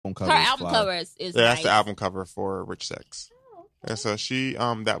album cover. Her album cover is Yeah, nice. that's the album cover for Rich Sex. And so she,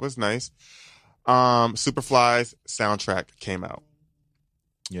 that was nice. Superfly's soundtrack came out.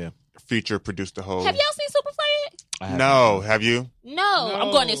 Yeah. Future produced the whole. Have y'all seen Superfly yet? No, have you? No,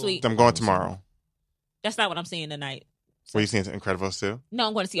 I'm going this week. I'm going tomorrow. That's not what I'm seeing tonight. Were you seeing Incredibles 2? No,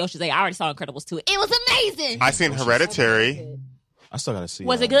 I'm going to see Ocean's 8. I already saw Incredibles 2. It was amazing. I seen Hereditary. I still gotta see.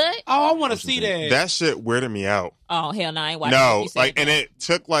 Was it good? Oh, I want to see that. That shit weirded me out. Oh hell no, I ain't watching. No, like, and it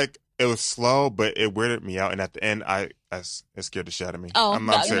took like it was slow, but it weirded me out. And at the end, it scared the shit out of me. Oh I'm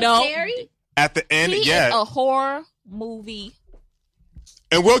not serious. no. At the end, He yeah, is a horror movie.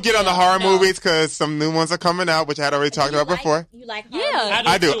 and we'll get on the horror movies because some new ones are coming out, which I had already talked about before. You like horror movies?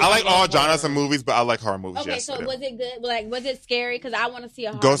 I do. I like all genres of movies, but I like horror movies. Okay, yes, so was it good? Like, was it scary? Because I want to see a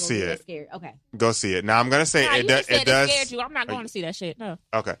horror Go movie see it. that's scary. Okay. Go see it. Now I'm gonna say Nah, you it just said does. scared you. I'm not going to see that shit. No.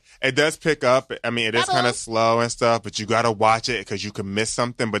 Okay, it does pick up. I mean, it is kind of slow and stuff, but you gotta watch it because you can miss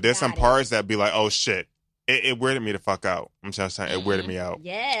something. But there's some parts that be like, oh shit, it weirded me the fuck out. I'm just saying, it weirded me out.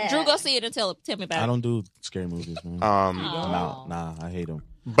 Yeah. Drew, go see it and tell me about it. I don't do scary movies, man. Nah, I hate them.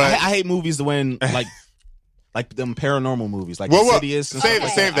 But I hate movies when like them paranormal movies, like Insidious. And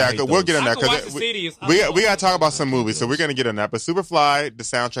save that. We'll get in that because we got to talk about some movies, so we're gonna get in that. But Superfly, the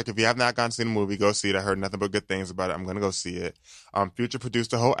soundtrack. If you have not gone to see the movie, go see it. I heard nothing but good things about it. I'm gonna go see it. Future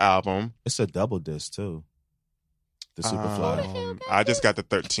produced the whole album. It's a double disc too. The Superfly. I just got the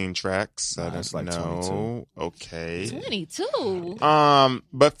 13 tracks. I that's don't like know. 22. Okay. 22.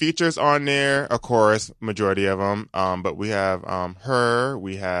 But features on there, of course, majority of them. But we have her.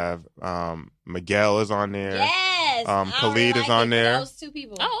 We have Miguel is on there. Yes. Khalid is on there. Those two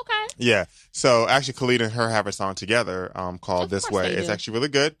people. Oh, okay. Yeah. So actually, Khalid and her have a song together called "This Way." It's actually really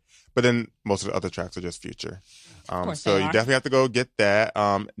good. But then most of the other tracks are just Future. So you definitely have to go get that.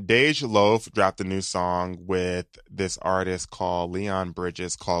 Dej Loaf dropped a new song with this artist called Leon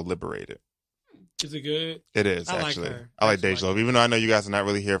Bridges called Liberated. Is it good? It is, actually. I like Dej Loaf, her. even though I know you guys are not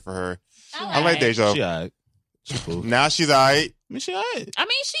really here for her. I like Dej Loaf. She alright. She cool. Now she's alright. I mean, she alright.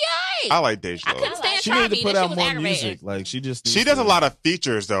 I like Dej I Loaf. couldn't stand She need to put out more aggravating. music. Like she does a lot of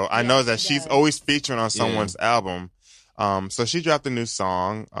features though. I know that she's does. always featuring on someone's album. So she dropped a new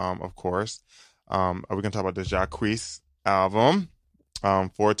song, of course. Are we gonna talk about the Jacquees album?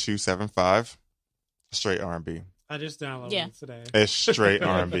 4275. Straight R&B. I just downloaded it today. It's straight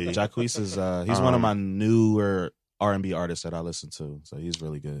R&B. Jacquees is he's one of my newer R&B artists that I listen to, so he's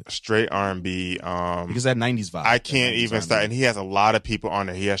really good. Straight R&B. Because that 90s vibe. I can't even start. And he has a lot of people on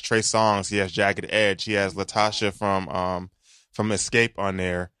there. He has Trey Songz. He has Jagged Edge. He has Latasha from Escape on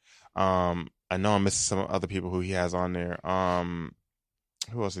there. I know I'm missing some other people who he has on there.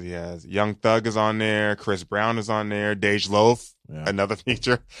 Who else does he has? Young Thug is on there. Chris Brown is on there. Dej Loaf, another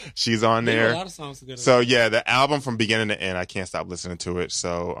feature. She's on there. A lot of songs together. So yeah, the album from beginning to end, I can't stop listening to it.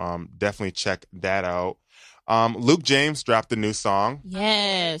 So definitely check that out. Luke James dropped a new song.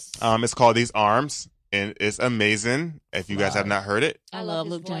 Yes. It's called These Arms, and it's amazing. If you guys have not heard it, I love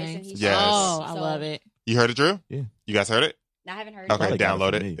Luke James. Yes. Oh, I love it. You heard it, Drew? Yeah. You guys heard it? I haven't heard Okay, it.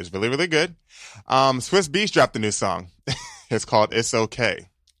 download it. It's really, really good. Swiss Beats dropped a new song. It's called It's Okay.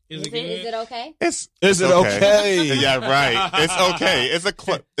 Is it okay? Is it okay? Yeah, right. It's okay. It's a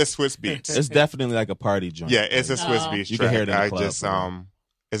clip. It's Swiss Beats. It's definitely like a party joint. Yeah, it's a Swiss Beats you track. can hear it in the I club, just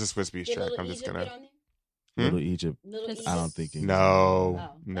it's a Swiss Beats track. I'm just gonna. Little Egypt. I don't think it. No.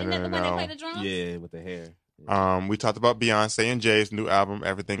 Yeah, with the hair. We talked about Beyonce and Jay's new album,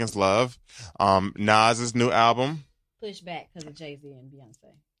 Everything Is Love. Nas's new album. Push back because of Jay-Z and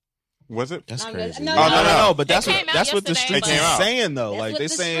Beyonce. Was it? That's crazy. No. But that's what the streets is saying though. That's like what they the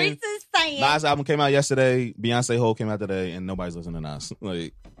saying streets is saying. Nas album came out yesterday, Beyonce whole came out today, and nobody's listening to Nas.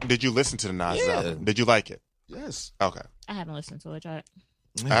 Like, did you listen to the Nas album? Did you like it? Yes. Okay. I haven't listened to it yet.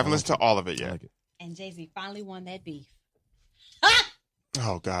 I haven't listened to all of it yet. Like it. And Jay-Z finally won that beef.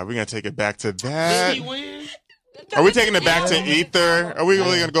 Oh God, we're gonna take it back to that. Did he win? Are we taking it back to Ether? Are we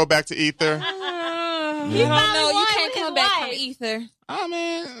really gonna go back to Ether? You don't know. You can't come back from Ether. Oh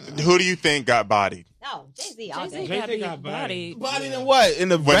man, who do you think got bodied? No, Jay-Z. Jay-Z got bodied. Bodied in what? In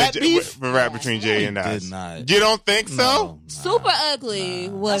the rap beef? The rap between Jay and Nas. Did not. You don't think so? No, Super Ugly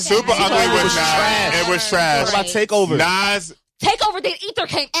was Super Ugly was trash. It was trash. What about Takeover? Nas. Takeover, then Ether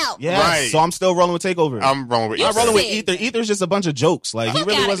came out. Yeah, Right. so I'm still rolling with Takeover. I'm rolling with I'm Ether. rolling with Ether. Ether's just a bunch of jokes. Like, he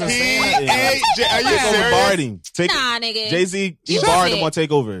really wasn't saying anything. Are you serious? Barred him. Nah, nigga. Jay-Z, he You barred sick. him on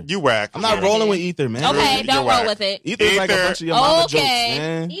Takeover. You whack. I'm not rolling with Ether, man. Okay, You're don't whack. roll with it. Ether's like a bunch of your mama jokes, Okay.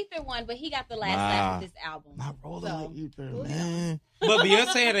 man. Ether won, but he got the last laugh with this album. Not rolling with Ether, man. But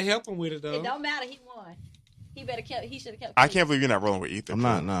Beyonce had to help him with it, though. It don't matter. He won. He should have kept. I can't believe you're not rolling with Ether. I'm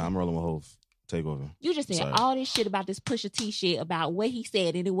not. Nah, I'm rolling with Hov. Takeover. You just said Sorry. all this shit about this Pusha T shit about what he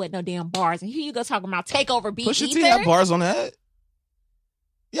said and it wasn't no damn bars. And here you go talking about Takeover beat Pusha Ether. T had bars on that.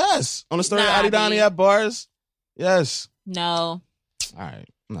 Yes, on the story of Nah, Adi Donnie B. had bars. Yes. No. All right,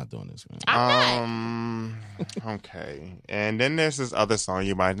 I'm not doing this, man. I'm Okay. And then there's this other song.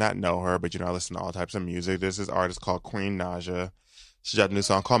 You might not know her, but I listen to all types of music. There's this artist called Queen Naja. She dropped a new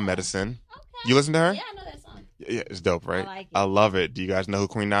song called Medicine. Okay. You listen to her? Yeah, I know that song. Yeah, it's dope, right? I like it. I love it. Do you guys know who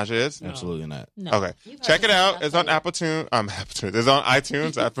Queen Naja is? No. Absolutely not. No. Okay. You've heard Check it it. out. It's on Apple Tunes. It's on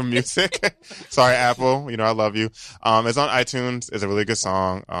iTunes, Apple Music. Sorry, Apple. I love you. It's on iTunes. It's a really good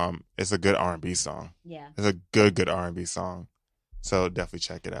song. It's a good R&B song. Yeah. It's a good R&B song. So definitely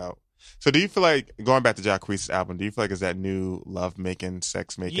check it out. So do you feel like, going back to Jacquees' album, do you feel like it's that new love-making,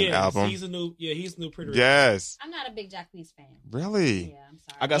 sex-making album? He's a new pretty. Yes. I'm not a big Jacquees fan. Really? Yeah, I'm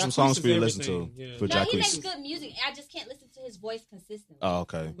sorry. I got some Jacquees songs is for you to listen everything, to yeah. for No, he makes Jacquees. good music. I just can't listen to his voice consistently. Oh,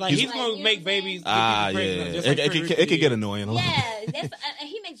 okay. Like he's Like, gonna you know make what I'm saying? babies. Yeah. Just like Pretty It could Ricky get did. annoying. A little. Yeah, and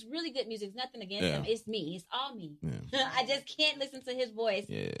he makes really good music. It's nothing against Yeah. him. It's me. It's all me. Yeah. I just can't listen to his voice.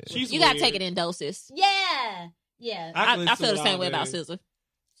 Yeah. She's You gotta weird. take it in doses. Yeah. I listen feel to the it same all way about day. SZA.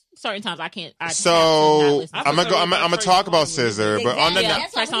 Certain times I can't. So I I'm gonna talk about Trey Songz. Scissor, but on the Yeah.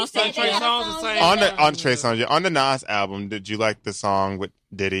 That's what Trey we Songz- said. Trey They have Songz songs is saying- together. on Trey Songz, yeah, on the Nas album, did you like the song with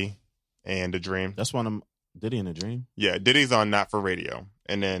Diddy and The Dream? That's one of Diddy in a Dream. Yeah, Diddy's on Not for Radio,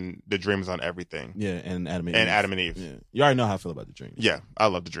 and then The Dream is on Everything, Yeah, and Adam and Eve. and Adam and Eve. Yeah, you already know how I feel about the Dream. Yeah, I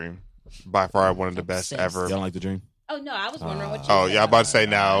love The Dream. By far one of the best Obsessed. ever. You don't like the Dream? Oh no, I was wondering what you. Oh said yeah, I'm about to say it.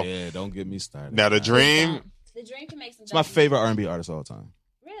 now. Yeah, don't get me started. Now The Dream. The Dream can make some. It's my favorite R&B artist of all time.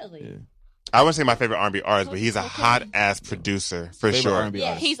 Really? Yeah. I wouldn't say my favorite R&B artist, but he's a hot ass producer for Favorite sure. R&B Yeah.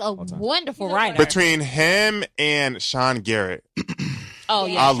 artist He's a all time. wonderful He's a writer. Between him and Sean Garrett, Oh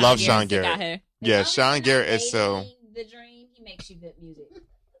yeah, I love Sean Garrett's the guy Garrett. here. yeah, As long as Sean you're Garrett not is so. dating The Dream, he makes you good music.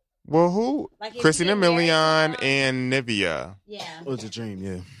 Well, who? Like if Christina you get married to Milian someone- and Nivea. Yeah. Oh, it's a Dream.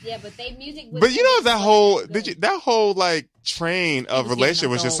 Yeah. Yeah, but they music. with But you them know is that way whole good. that whole like train of was getting relationship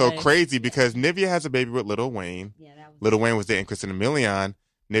them was just thrown so away. crazy because Nivea has a baby with Lil Wayne. Yeah, that was. Lil Wayne was dating Christina Milian.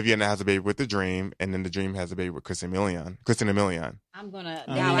 Nivea now has a baby with The Dream, and then The Dream has a baby with Christina Milian. I'm gonna.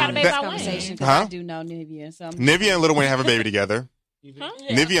 You dial got a out baby this by Wayne. conversation because Huh? I do know Nivea. So I'm Nivea and Lil Wayne have a baby together. Huh?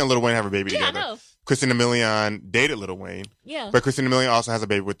 Yeah. Nivea and Lil Wayne have a baby Yeah, I together. know. Christina Milian dated Lil Wayne, Yeah. but Christina Milian also has a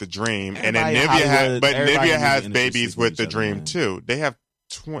baby with The Dream, and then Everybody Nivea Hollywood- but everybody Nivea in the has industry babies sleeping with with The each other, Dream man. too. They have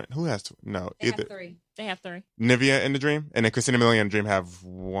who has no They either have 3. They have 3. Nivea and The Dream, and then Christina Milian and Dream have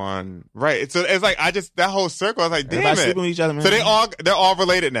 1. Right. So it's like that whole circle. I was like, damn Everybody it. sleeping with each other, man. So they're all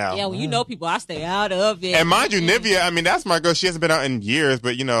related now. Yeah, well, you know people, I stay out of it. And mind you, Nivea, I mean, that's my girl. She hasn't been out in years,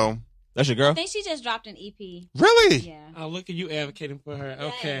 but That's your I girl. think she just dropped an EP. really, Yeah. Oh, look at you advocating for her.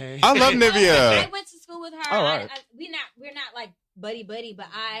 Okay. I love I Nivea. went to school with her. All right. We're not like buddy, but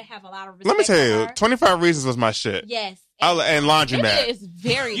I have a lot of respect. Let me tell for you, her. 25 Reasons was my shit. Yes. And Nivea Laundromat. is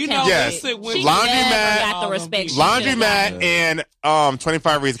very You know, talented. Yes. listen, when She Laundromat- never got the respect. she Laundromat should've and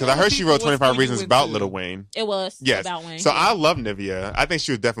 25 Reasons, because I heard she wrote 25 Reasons People about was Lil Wayne. gotten. It was Yes. about Wayne. So I love Nivea. I think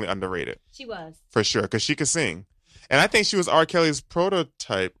she was definitely underrated. She was. For sure, because she could sing. And I think she was R. Kelly's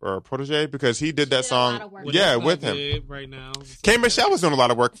prototype or protege because he did that She did a lot song. of work. Well, Yeah, that's not with him. good right now. K. Michelle was doing a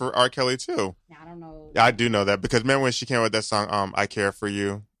lot of work for R. Kelly too. I don't know. I do know that because remember when she came with that song, I Care for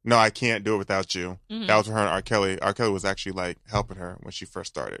You? No, I Can't Do It Without You. Mhm. That was for her and R. Kelly. R. Kelly was actually like helping her when she first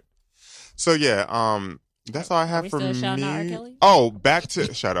started. So yeah, that's all I have we for still me. shouting out R. Kelly? Oh, back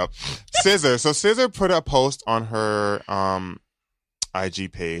to shut up. Scissor. So Scissor put a post on her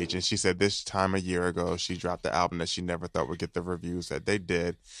IG page, and she said this time a year ago she dropped the album that she never thought would get the reviews that they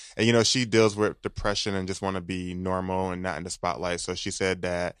did. And you know, she deals with depression and just want to be normal and not in the spotlight. So she said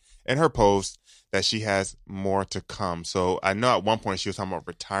that in her post that she has more to come. So I know at one point she was talking about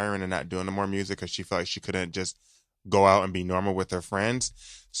retiring and not doing no more music because she felt like she couldn't just go out and be normal with her friends.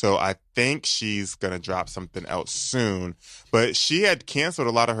 So I think she's going to drop something else soon. But she had canceled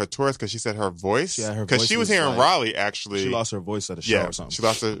a lot of her tours because she said her voice, Yeah, her because voice she was was here in like- Raleigh actually. She lost her voice at a show Yeah, or something. she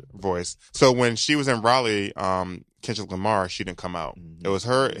lost her voice. So when she was in Raleigh, Kendrick Lamar, she didn't come out. Mhm. It was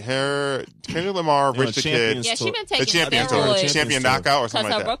her, Kendrick Lamar, They were Rich the champions. Kid, Yeah, she been taking the champion tour, steroids champion tour. knockout or because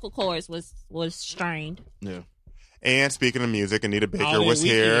something her like that. vocal cords was strained. Yeah. And speaking of music, Anita Baker All was that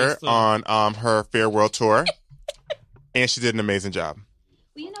weekend here stuff. on her Fair World tour, and she did an amazing job.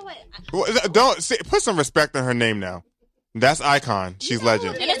 Well, you know what? Don't put some respect on her name now. That's Icon. She's You know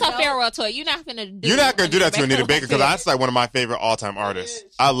legend. who And it's her is farewell tour. You're not finna do. You're not gonna do that to Anita Baker because Yeah. that's like one of my favorite all-time artists.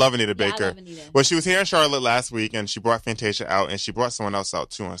 I love Anita Yeah, I Baker. love Anita. Well, she was here in Charlotte last week, and she brought Fantasia out, and she brought someone else out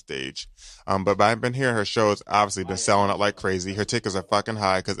too on stage. But I've been hearing her shows. Obviously, been selling out like crazy. Her tickets are fucking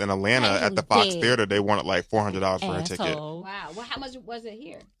high because in Atlanta at the Fox Theater, they wanted like $400 for her ticket. Asshole. Wow. Well, how much was it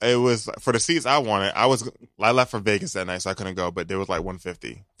here? It was for the seats I wanted. I left for Vegas that night, so I couldn't go. But there was like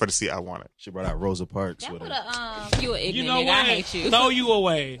 $150 for the seat I wanted. She brought out Rosa Parks That with would her. have You an ignorant You know nigga. what? I hate you. Throw you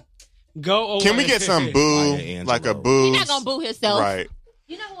away. Go away. Can we get some boo, Maya Angelou. like a boo? He's not gonna boo himself. Right.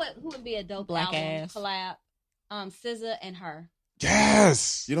 You know what? Who would be a dope Black album ass. collab? SZA and her.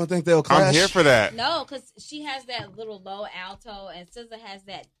 Yes. You don't think they'll clash? I'm here for that. No, because she has that little low alto, and SZA has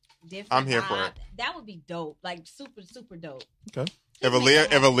that different. I'm here for vibe. it. That would be dope. Like super, super dope. Okay. If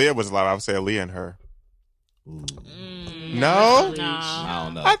Aaliyah was alive, I would say Aaliyah and her. Ooh. No? I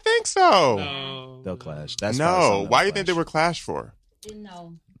don't know. I think so. No. They'll clash. That's probably No. something Why do they'll you think they clash. would clash for?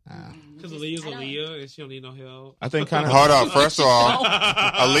 No. Because Aaliyah's Aaliyah and she don't need no help. I think kind of. Hold up. First of all,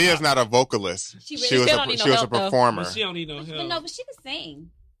 Aaliyah's not a vocalist. She She really was don't need no a help, though. performer. But she don't need no But help. no, but she could sing.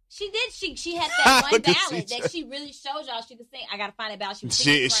 She did. She had that one Look at ballad CJ. that she really showed y'all she could sing. I gotta find it out. She was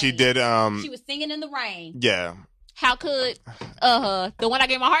singing in the She rain. did She was singing in the rain. yeah. How could the one I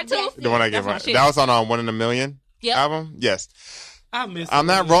gave my heart to? Yes. The one I gave That's my her. shit. That was on One in a Million Yep. album? Yes. I miss I'm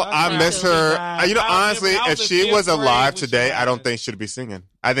not wrong. I miss her. I Honestly, remember I if was she in was fifth grade alive when she today, I don't died. think she'd be singing.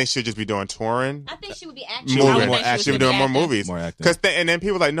 I think she'd just be doing touring. I think she would be acting. I would Moving. think she She'd be would doing be more acting. movies. More acting. And then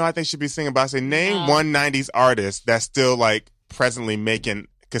people are like, no, I think she'd be singing. But I say, name No. one 90s artist that's still like presently making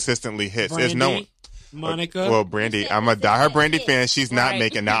consistently hits. There's no one. Monica. Well, Brandy, Consistent I'm a diehard Brandy hits. fan. She's not Right.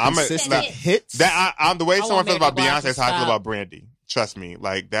 making now. I'm a Consistent hits. I'm the way I someone want feels about Mary to Beyonce is how I feel stop. about Brandy. Trust me,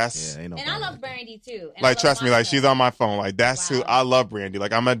 like that's Yeah, ain't no And I problem love with that. Brandy too. And like I love trust me, like Monica. she's on my phone. Like that's who Wow. I love. Brandy.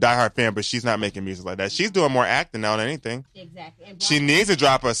 Like I'm a diehard fan, but she's not making music like that. She's doing more acting now than anything. Exactly. And She Brian- needs to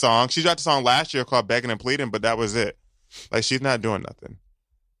drop a song. She dropped a song last year called "Begging and Pleading," but that was it. Like she's not doing nothing.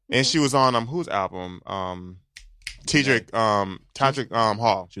 And she was on whose album? Tadrick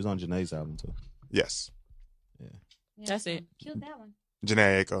Hall. She was on Janae's album too. Yes, Yeah, That's it. Killed that one.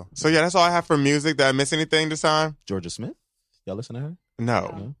 Janae Aiko. So yeah, that's all I have for music. Did I miss anything this time? Georgia Smith. Y'all listen to her?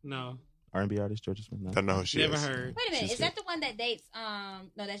 No, No. R&B artist Georgia Smith. No. don't know who she Never is. heard. Wait a minute. She's Is that the one that dates? No,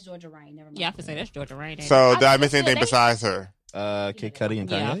 that's Georgia Rain. Never mind. Yeah, I can say that's Georgia Rain. ain't So it? did I miss I anything think besides her? Kid Cudi and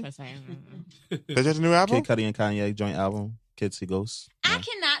Yeah, I Kanye. can say. Mm-mm. Is that a new album? Kid Cudi and Kanye joint album. Kids See Ghosts. I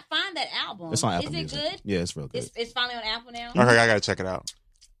cannot find that album. It's on Apple Is it Music. good? Yeah, it's real good. It's finally on Apple now. Okay, I gotta check it out.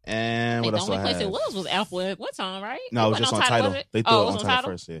 And Wait, what the else only do I place have? it was Apple at one time, right? No, it was wasn't just on Tidal. was it? They threw Oh, it it on was Tidal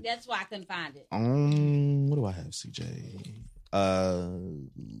first. Yeah. That's why I couldn't find it. What do I have, CJ?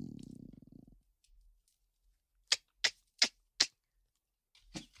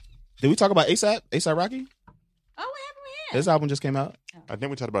 Did we talk about ASAP? ASAP Rocky? Oh, what happened with him? His album just came out. I think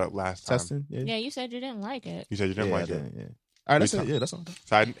we talked about it last time. Testing. Yeah. Yeah, you said you didn't like it. You said you didn't Yeah, like I it. did, yeah. All right, that's We it. talk- Yeah, that's all.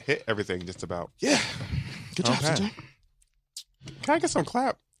 So I hit everything just about. Yeah. Good job, Okay. CJ. Can I get some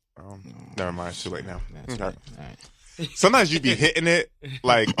clap? Never mind. It's too late now. That's Okay. right. All right. Sometimes you be hitting it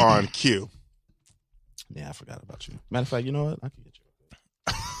like on cue. Yeah, I forgot about you. Matter of fact, you know what? I can get you.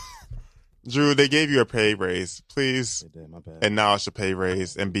 Drew, they gave you a pay raise. Please They did, my bad. acknowledge the pay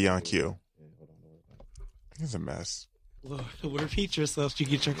raise and be on cue. Yeah, hold on, don't worry about It's a mess. Lord, repeat yourself so you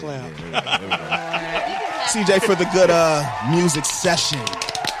get your clap. it. Yeah, there we go. CJ for the good music session.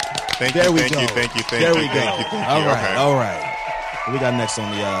 Thank There you, we thank go. you, thank you, thank There you, we go. thank you, thank All you. right, Okay. all right. What we got next on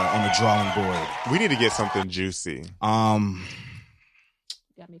the drawing board? We need to get something juicy. Got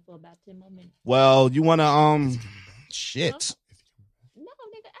me for about 10 more minutes. Well, you wanna shit. No,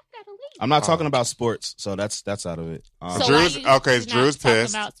 nigga, I gotta leave. I'm not talking about sports, so that's out of it. So Drew's- why you okay, not Drew's talking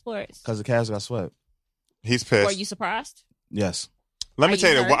pissed. about sports? Because the Cavs got swept. He's Were pissed. you surprised? Yes. Let me Are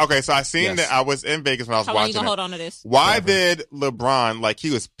tell you you. hurt? Okay, so I seen Yes. that I was in Vegas when I was How long you watching gonna it. hold on to this? Why Forever. did LeBron, like, he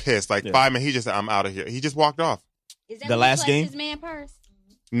was pissed, like Yeah. 5 minutes, he just said, I'm out of here. He just walked off. Is that The when he last clutched game? His man purse.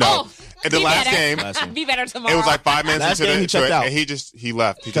 No. Oh, In the be last better. game, Last game. Be better tomorrow. it was like 5 minutes Last into game, he the checked out. and he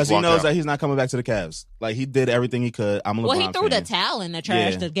left. Because he knows that he's not coming back to the Cavs. Like, he did everything he could. I'm a LeBron Well, he threw fan. the towel in the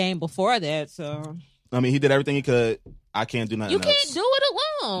trash Yeah. the game before that, so I mean, he did everything he could. I can't do nothing you else. can't do it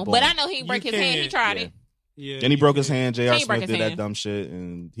alone. Boom. But I know he break You his hand. He can't. tried Yeah. it. Yeah. Then he broke his hand. J.R. He broke Smith his did that hand. dumb shit,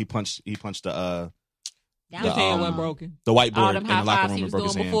 and he punched the That His was hand um, wasn't broken. the All whiteboard them in high the locker fives room he and was broke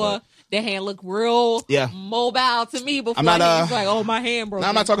his doing hand. before, but- that hand looked real Yeah. mobile to me before. I'm not, he was like, oh, my hand broke. No,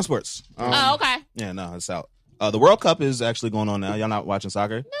 I'm not talking sports. Oh, okay. Yeah, no, it's out. The World Cup is actually going on now. Y'all not watching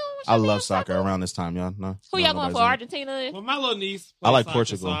soccer? No, I love soccer around this time, y'all. No. Who y'all going for? Argentina? Well, my little niece. I like plays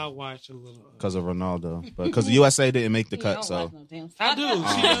Portugal. soccer, so I watch a little. Because of Ronaldo, but because the USA didn't make the You cut, don't so watch no damn I do.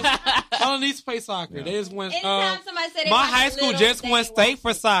 soccer. She does. My little niece play soccer. Yeah. They just went. Anytime somebody say they My watch high a school little, just they went ain't state for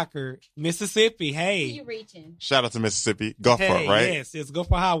watching. soccer. Mississippi. Who Hey. you reaching? Shout out to Mississippi. Go for Hey, it, right? Yes, it's go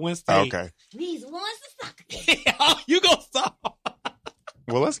for how win state. Okay. These ones the soccer game. Oh, you go stop.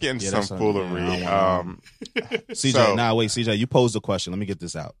 Well, let's get into Yeah, some that's foolery. CJ. So- Nah, wait, CJ. You posed the question. Let me get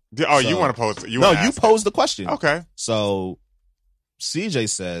this out. Oh, you So- want to post? You No, wanna you ask it. posed the question. Okay. So CJ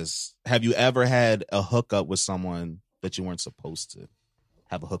says, "Have you ever had a hookup with someone that you weren't supposed to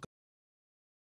have a hookup